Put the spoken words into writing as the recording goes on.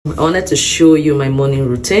I wanted to show you my morning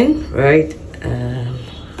routine, right?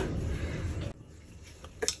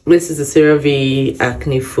 This is the Cerave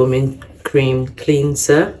Acne Foaming Cream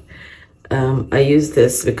Cleanser. I use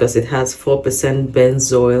this because it has 4%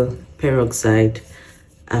 benzoyl peroxide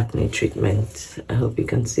acne treatment. I hope you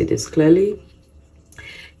can see this clearly.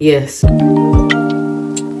 Yes.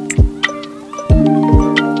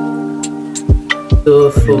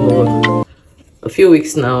 So for a few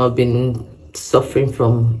weeks now, I've been suffering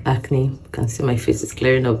from acne. You can see my face is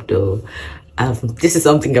clearing up though. This is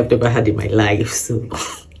something I've never had in my life, so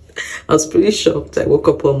I was pretty shocked. I woke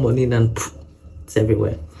up one morning and poof, it's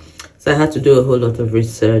everywhere. So I had to do a whole lot of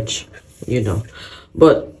research, you know.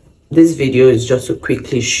 But this video is just to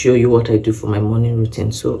quickly show you what I do for my morning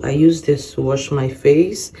routine. So I use this to wash my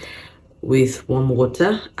face with warm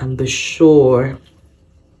water, and be sure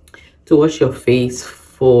to wash your face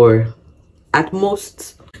for at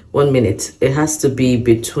most 1 minute. It has to be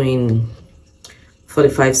between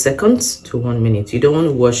 45 seconds to 1 minute. You don't want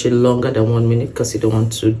to wash it longer than 1 minute because you don't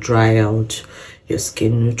want to dry out your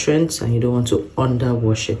skin nutrients, and you don't want to under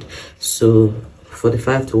wash it. So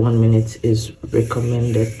 45 to 1 minute is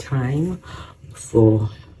recommended time for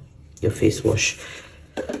your face wash.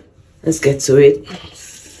 Let's get to it.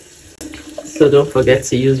 So don't forget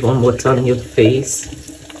to use warm water on your face,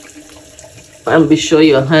 and be sure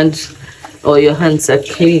your hands are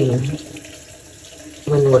clean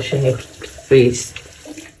when washing your face.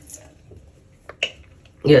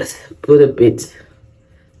 Yes, put a bit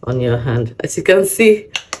on your hand. As you can see,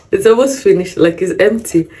 it's almost finished, like it's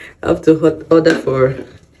empty. I have to order for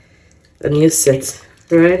a new set,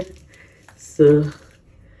 right? So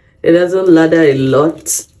it doesn't lather a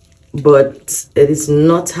lot, but it is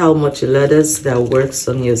not how much it lathers that works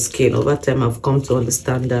on your skin. Over time, I've come to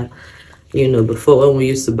understand that. You know, before when we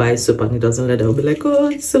used to buy soap and it doesn't lather, I'll be like, oh,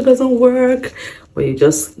 this soap doesn't work. But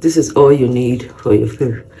this is all you need for your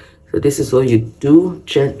face. So this is what you do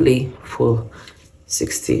gently for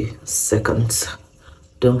 60 seconds.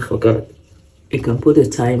 Don't forget, you can put a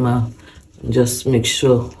timer and just make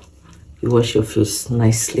sure you wash your face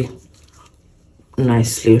nicely,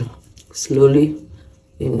 slowly.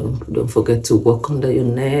 You know, don't forget to walk under your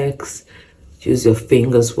necks. Use your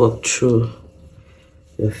fingers, walk through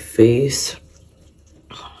your face.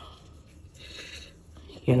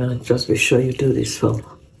 You know, just be sure you do this for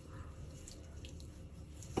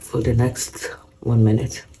the next 1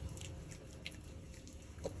 minute.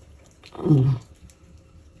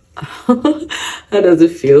 How does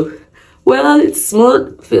it feel? Well, it's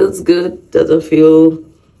smooth, feels good, doesn't feel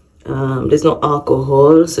there's no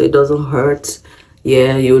alcohol, so it doesn't hurt.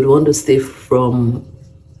 Yeah, you would want to stay from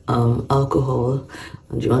alcohol,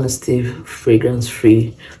 and you want to stay fragrance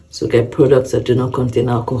free. So get products that do not contain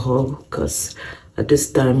alcohol, because at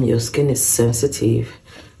this time your skin is sensitive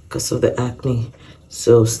because of the acne.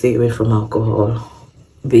 So stay away from alcohol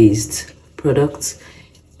based products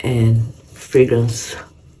and fragrance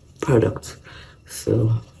products.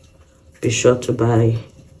 So be sure to buy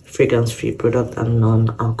fragrance free product and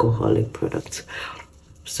non-alcoholic products.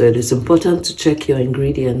 So it is important to check your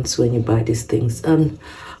ingredients when you buy these things, and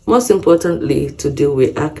most importantly, to deal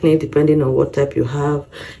with acne, depending on what type you have,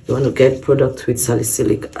 you want to get products with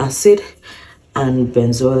salicylic acid and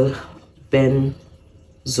benzoyl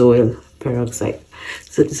peroxide.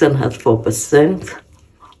 So this one has 4%.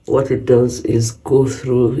 What it does is go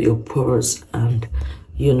through your pores and,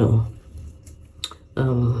 you know,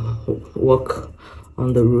 work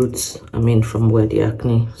on the roots. I mean, from where the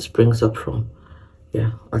acne springs up from.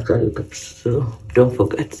 Yeah, actually, so don't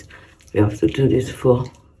forget, we have to do this for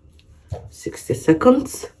 60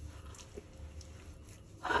 seconds,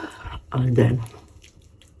 and then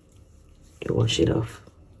you wash it off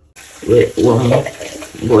with warm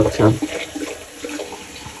water.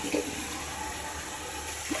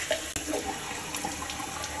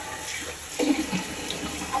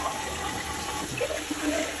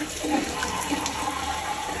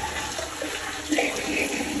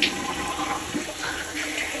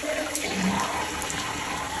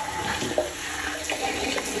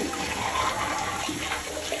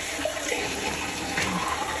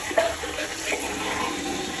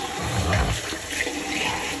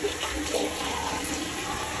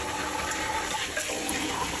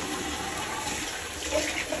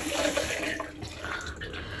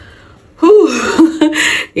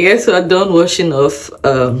 Yes, we are done washing off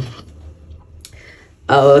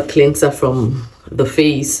our cleanser from the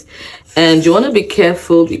face, and you want to be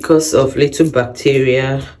careful because of little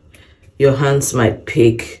bacteria your hands might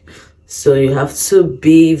pick. So you have to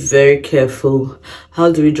be very careful.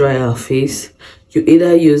 How do we dry our face? You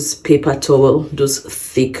either use paper towel, those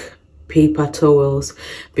thick paper towels,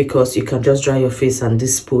 because you can just dry your face and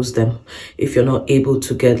dispose them if you're not able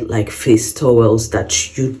to get like face towels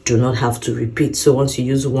that you do not have to repeat. So once you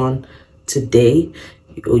use one today,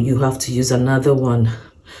 you have to use another one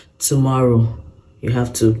tomorrow. You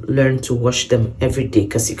have to learn to wash them every day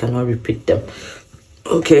because you cannot repeat them.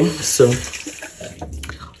 Okay, so,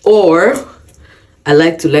 or I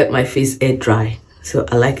like to let my face air dry. So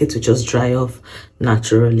I like it to just dry off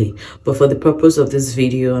naturally. But for the purpose of this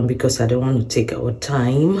video, and because I don't want to take our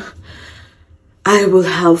time, I will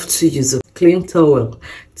have to use a clean towel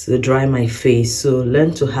to dry my face. So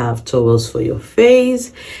learn to have towels for your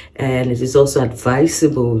face. And it is also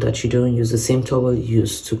advisable that you don't use the same towel you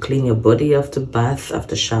use to clean your body after bath,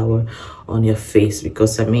 after shower, on your face.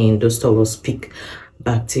 Because I mean, those towels pick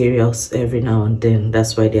bacteria every now and then.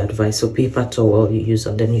 That's why they advise so paper towel you use,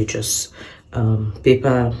 and then you just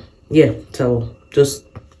paper, yeah, towel, just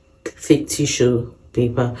thick tissue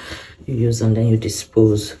paper you use, and then you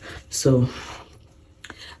dispose. So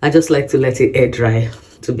I just like to let it air dry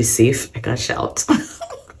to be safe. I can't shout.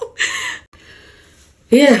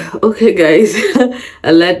 Yeah, okay guys,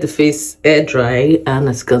 I let the face air dry, and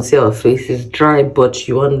as you can see, our face is dry, but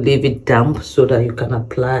you want to leave it damp so that you can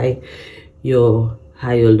apply your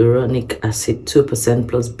hyaluronic acid 2%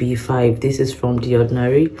 plus B5. This is from the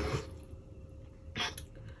Ordinary.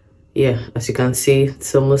 Yeah, as you can see,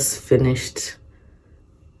 it's almost finished.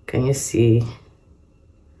 Can you see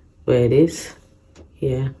where it is?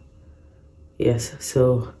 Yeah, yes.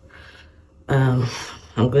 So I'm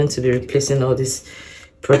going to be replacing all these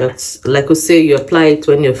products. Like I say, you apply it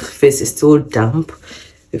when your face is still damp.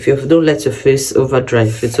 If you don't let your face over dry,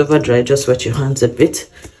 if it's over dry, just wet your hands a bit,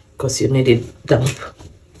 because you need it damp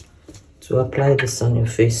to apply this on your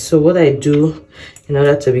face. So what I do, in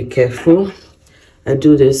order to be careful, I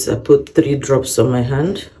do this. I put 3 drops on my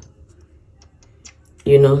hand.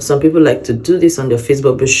 You know, some people like to do this on their face,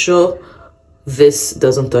 but be sure this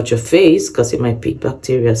doesn't touch your face because it might pick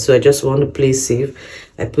bacteria. So I just want to play safe.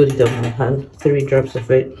 I put it on my hand, 3 drops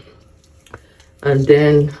of it, and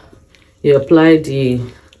then you apply the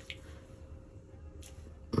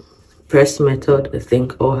press method, I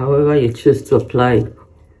think, or however you choose to apply it.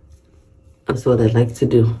 That's what I like to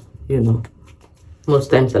do. You know,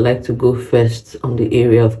 most times I like to go first on the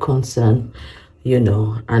area of concern, you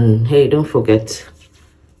know. And hey, don't forget,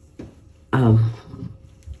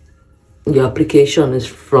 your application is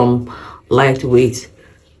from lightweight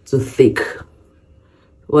to thick.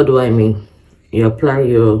 What do I mean? You apply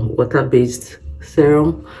your water-based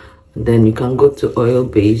serum, and then you can go to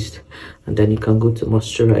oil-based, and then you can go to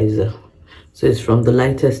moisturizer. So it's from the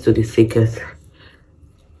lightest to the thickest.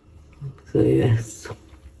 So yes,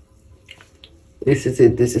 this is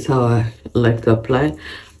it. This is how I like to apply.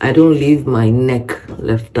 I don't leave my neck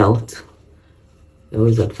left out. I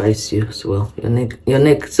always advise you as well. Your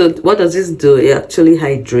neck. So what does this do? It actually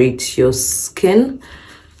hydrates your skin,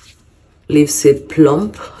 leaves it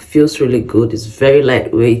plump, feels really good. It's very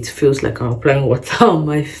lightweight, feels like I'm applying water on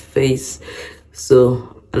my face.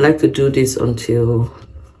 So I like to do this until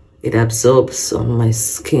it absorbs on my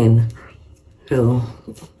skin. So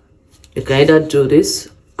you can either do this,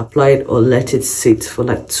 apply it, or let it sit for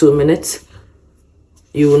like 2 minutes.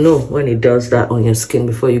 You will know when it does that on your skin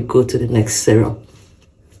before you go to the next serum.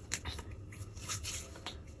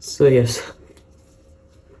 So yes,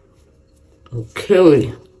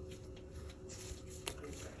 okay,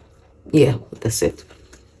 yeah, that's it.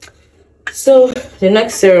 So the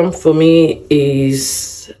next serum for me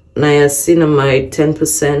is niacinamide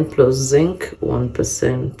 10% plus zinc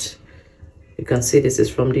 1%. You can see this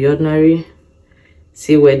is from the Ordinary.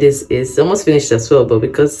 See where this is almost finished as well, but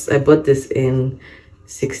because I bought this in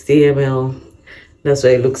 60 ml, that's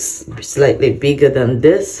why it looks slightly bigger than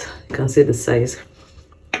this. You can see the size.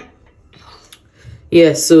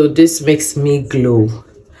 Yeah, so this makes me glow,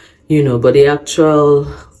 you know, but the actual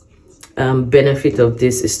benefit of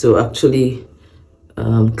this is to actually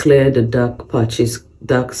clear the dark patches,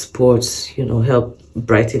 dark spots, you know, help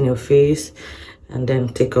brighten your face, and then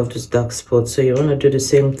take off those dark spots. So you want to do the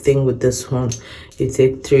same thing with this one. You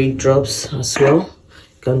take 3 drops as well.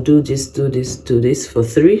 You can do this, do this for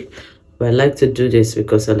 3, but I like to do this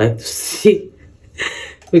because I like to see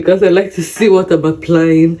because I like to see what I'm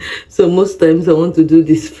applying. So most times I want to do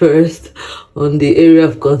this first on the area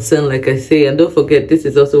of concern, like I say. And don't forget, this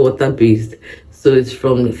is also water-based, so it's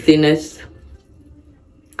from the thinnest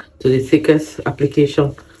to the thickest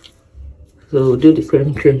application. So do the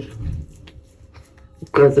same thing,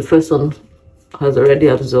 because the first one has already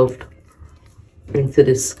absorbed into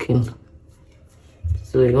the skin.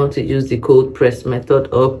 So you want to use the cold press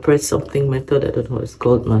method or press something method. I don't know what it's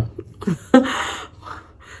called, man.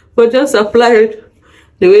 but just apply it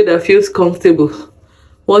the way that feels comfortable.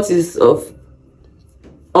 What is of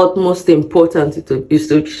utmost importance is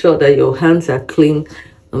to ensure that your hands are clean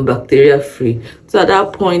and bacteria free. So at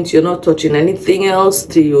that point, you're not touching anything else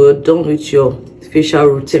till you're done with your facial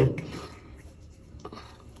routine.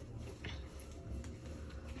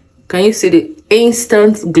 Can you see the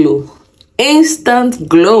instant glow? Instant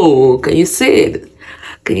glow. Can you see it?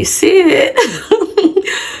 Can you see it?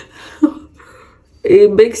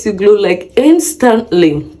 It makes you glow like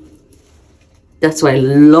instantly. That's why I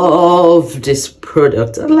love this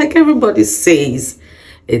product. And like everybody says,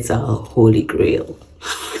 it's our holy grail.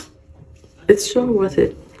 It's sure worth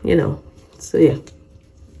it, you know. So yeah.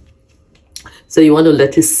 So you want to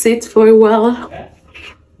let it sit for a while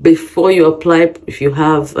before you apply. If you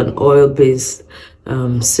have an oil-based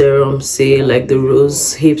serum, say like the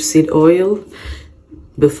rose hip seed oil,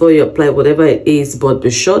 before you apply whatever it is, but be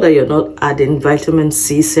sure that you're not adding vitamin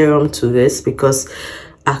C serum to this, because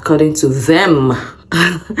according to them,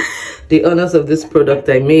 the owners of this product,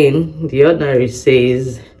 I mean, the Ordinary,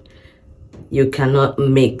 says you cannot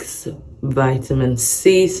mix vitamin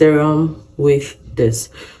C serum with this.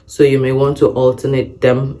 So you may want to alternate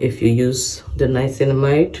them if you use the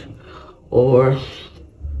niacinamide, or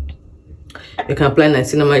you can apply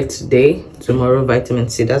niacinamide today, tomorrow vitamin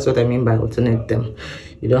C. That's what I mean by alternate them.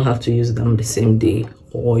 You don't have to use them the same day,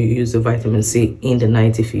 or you use the vitamin C in the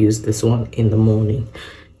night if you use this one in the morning.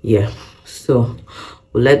 Yeah, so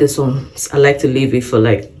we'll let this one, I like to leave it for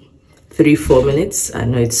like 3-4 minutes. I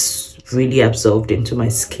know it's really absorbed into my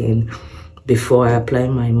skin before I apply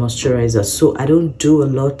my moisturizer. So I don't do a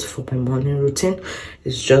lot for my morning routine.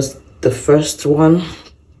 It's just the first one,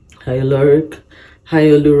 hyaluronic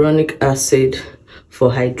acid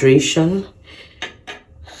for hydration,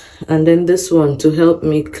 and then this one to help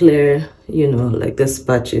me clear, you know, like the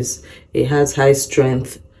patches. It has high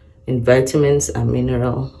strength in vitamins and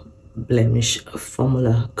mineral blemish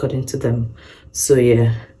formula according to them. So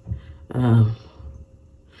yeah,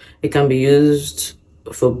 it can be used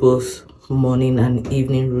for both morning and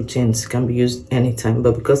evening routines. It can be used anytime,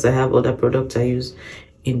 but because I have other products I use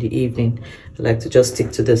in the evening, I like to just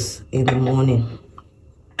stick to this in the morning.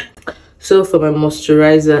 So for my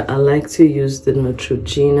moisturizer, I like to use the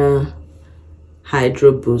Neutrogena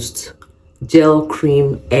Hydro Boost Gel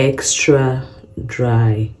Cream Extra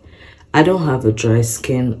Dry. I don't have a dry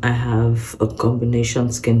skin. I have a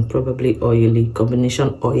combination skin, probably oily,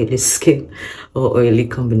 combination oily skin or oily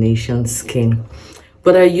combination skin.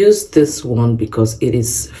 But I use this one because it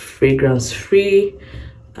is fragrance free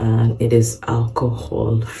and it is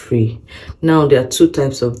alcohol free. Now there are two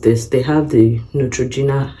types of this. They have the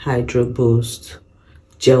Neutrogena Hydro Boost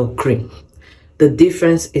Gel Cream. The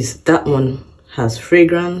difference is that one has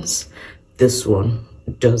fragrance, this one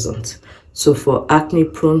doesn't. So for acne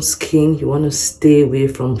prone skin, you want to stay away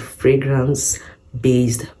from fragrance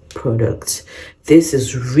based products. This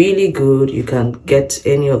is really good. You can get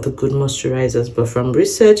any of the good moisturizers, but from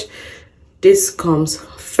research, this comes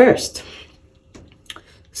first.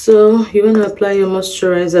 So you want to apply your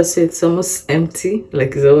moisturizer. So it's almost empty,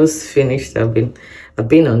 like it's almost finished. I've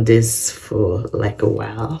been on this for like a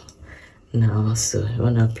while now. So you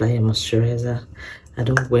want to apply your moisturizer. I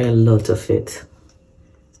don't wear a lot of it.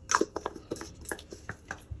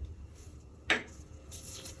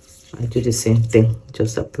 I do the same thing,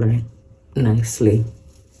 just apply nicely.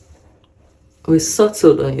 It's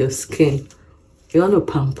subtle on your skin. You want to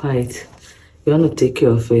pamper it. You want to take care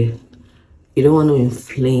of it. You don't want to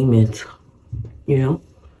inflame it, you know.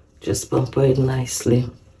 Just pamper it nicely.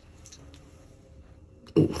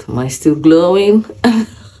 Am I still glowing?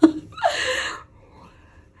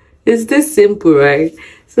 It's this simple, right?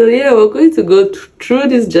 So yeah, we're going to go through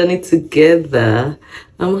this journey together.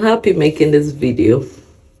 I'm happy making this video.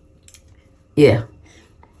 Yeah.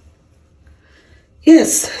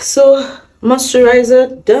 Yes, so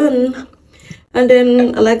moisturizer done. And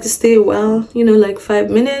then I like to stay a while, you know, like 5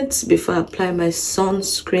 minutes before I apply my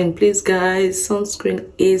sunscreen. Please guys,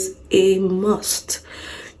 sunscreen is a must.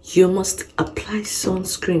 You must apply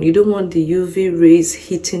sunscreen. You don't want the UV rays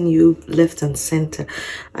hitting you left and center.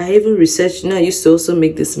 I even researched, you know, I used to also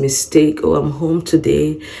make this mistake. Oh, I'm home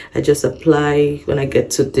today. I just apply when I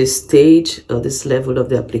get to this stage or this level of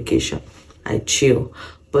the application. I chill.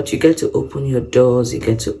 But you get to open your doors, you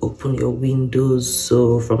get to open your windows.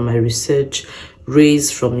 So from my research, rays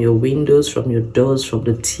from your windows, from your doors, from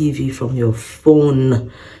the TV, from your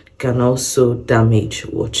phone can also damage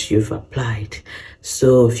what you've applied.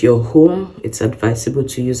 So if you're home, it's advisable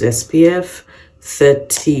to use SPF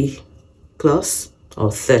 30 plus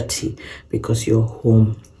or 30 because you're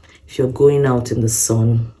home. If you're going out in the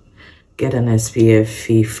sun, get an SPF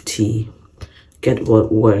 50. Get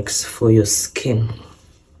what works for your skin.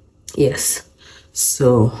 Yes,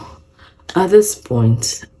 so at this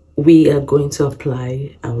point we are going to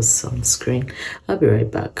apply our sunscreen. I'll be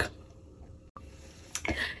right back.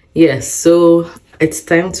 Yes, so it's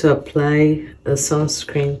time to apply the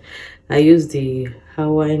sunscreen. I use the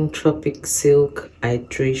Hawaiian Tropic Silk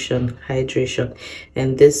hydration,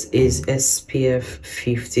 and this is SPF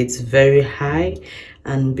 50. It's very high,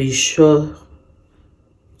 and be sure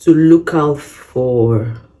to look out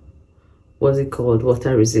for what's it called,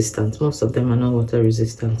 water resistant. Most of them are not water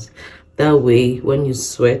resistant. That way when you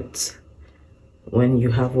sweat, when you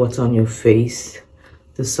have water on your face,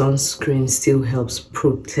 the sunscreen still helps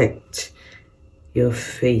protect your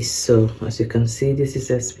face. So as you can see, this is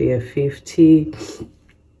SPF 50.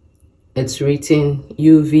 It's written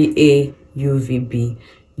UVA, UVB,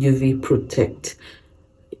 UV protect.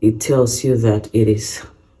 It tells you that it is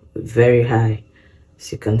very high,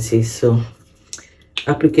 as you can see. So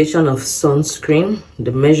application of sunscreen,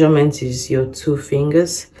 the measurement is your 2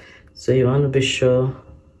 fingers. So you want to be sure,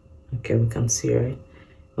 okay, we can see, right?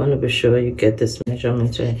 You want to be sure you get this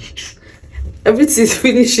measurement right. Everything's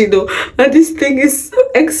finishing though, and this thing is so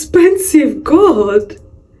expensive, God,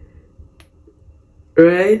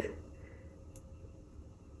 right?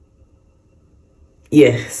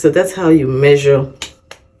 Yeah, so that's how you measure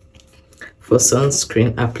for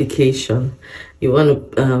sunscreen application. You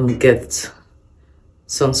want to get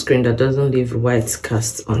sunscreen that doesn't leave white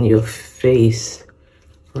cast on your face,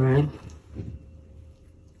 right?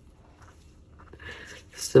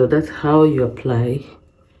 So that's how you apply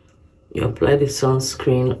the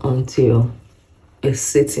sunscreen until it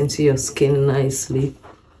sits into your skin nicely.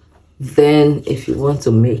 Then if you want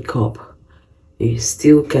to make up, you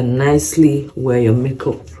still can nicely wear your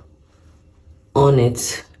makeup on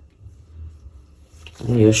it,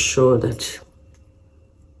 and you're sure that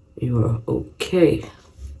you are okay.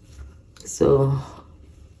 So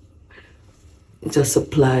just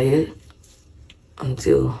apply it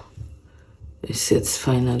until it sits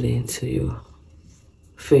finally into your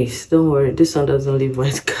face. Don't worry, this one doesn't leave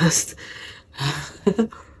white cast.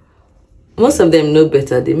 Most of them know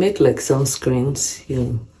better. They make like sunscreens, you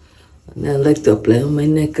know. And I like to apply on my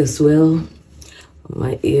neck as well, on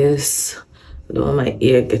my ears. I don't want my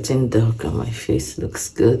ear getting dark and my face looks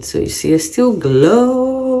good. So you see I still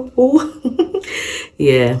glow.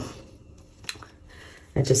 Yeah,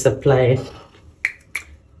 I just apply it.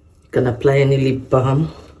 You can apply any lip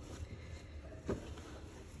balm.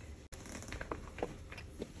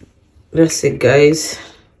 That's it, guys.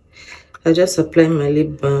 I just apply my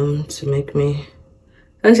lip balm to make me...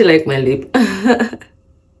 Don't you like my lip?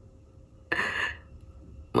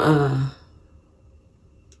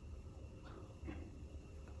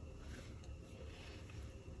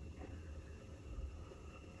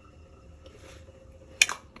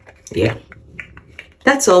 Yeah,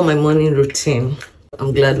 that's all my morning routine.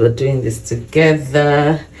 I'm glad we're doing this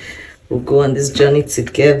together. We'll go on this journey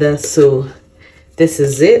together. So this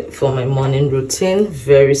is it for my morning routine.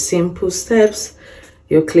 Very simple steps.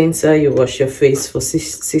 Your cleanser, you wash your face for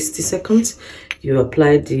 60 seconds. You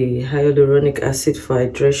apply the hyaluronic acid for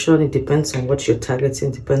hydration. It depends on what you're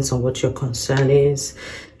targeting, depends on what your concern is.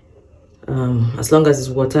 As long as it's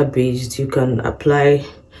water-based, you can apply...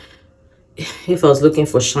 If I was looking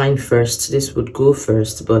for shine first, this would go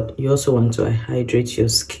first, but you also want to hydrate your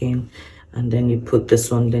skin, and then you put this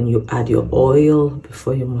one, then you add your oil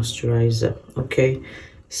before your moisturizer. Okay,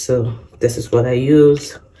 so this is what I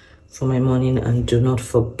use for my morning. And do not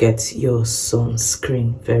forget your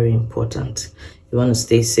sunscreen, very important. You want to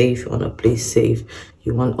stay safe, you want to play safe,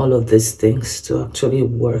 you want all of these things to actually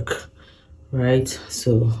work, right?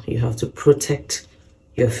 So you have to protect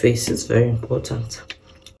your face. It's very important.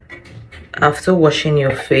 After washing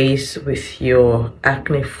your face with your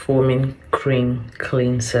acne foaming cream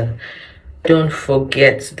cleanser, don't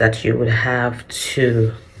forget that you would have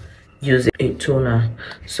to use a toner.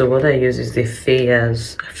 So what I use is the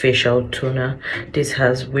Thayers facial toner. This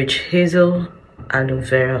has witch hazel, aloe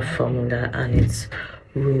vera formula, and it's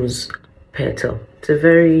rose petal. It's a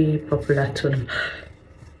very popular toner.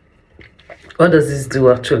 What does this do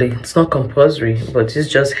actually? It's not compulsory, but this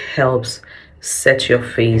just helps set your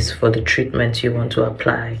face for the treatment you want to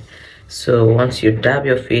apply. So once you dab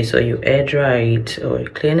your face, or you air dry it, or you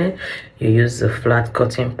clean it, you use the flat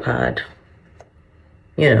cotton pad.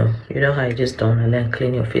 You know how it is done, and then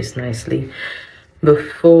clean your face nicely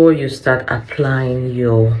before you start applying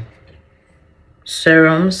your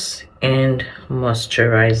serums and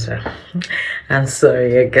moisturizer. I'm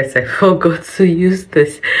sorry, I guess I forgot to use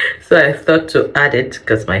this, so I thought to add it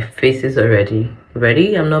because my face is already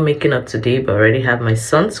ready. I'm not making up today, but I already have my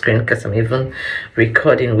sunscreen because I'm even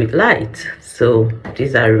recording with light. So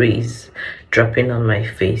these are rays dropping on my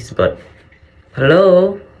face, but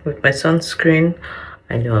hello, with my sunscreen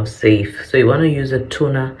I know I'm safe. So you want to use a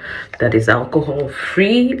toner that is alcohol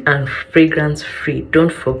free and fragrance free.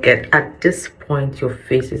 Don't forget, at this point your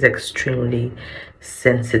face is extremely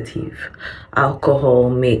sensitive. Alcohol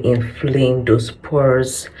may inflame those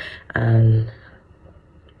pores, and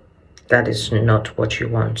that is not what you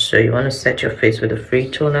want. So you want to set your face with a free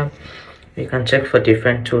toner. You can check for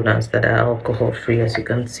different toners that are alcohol free. As you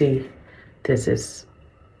can see, this is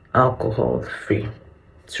alcohol free.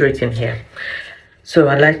 It's written here. So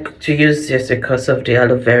I like to use this because of the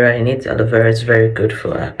aloe vera in it. Aloe vera is very good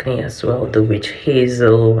for acne as well. The witch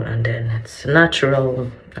hazel, and then it's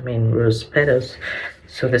natural. I mean, rose petals.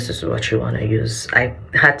 So this is what you want to use. I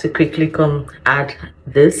had to quickly come add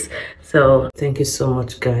this. So thank you so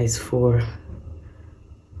much, guys, for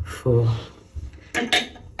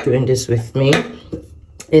doing this with me.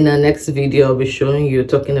 In our next video, I'll be showing you,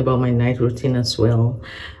 talking about my night routine as well.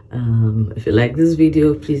 If you like this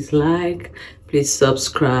video, please like, please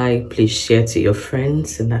subscribe, please share to your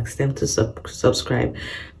friends and ask them to subscribe.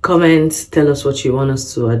 Comment, tell us what you want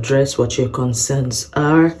us to address, what your concerns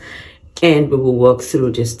are, and we will work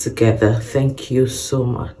through this together. Thank you so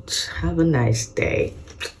much. Have a nice day.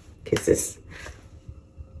 Kisses.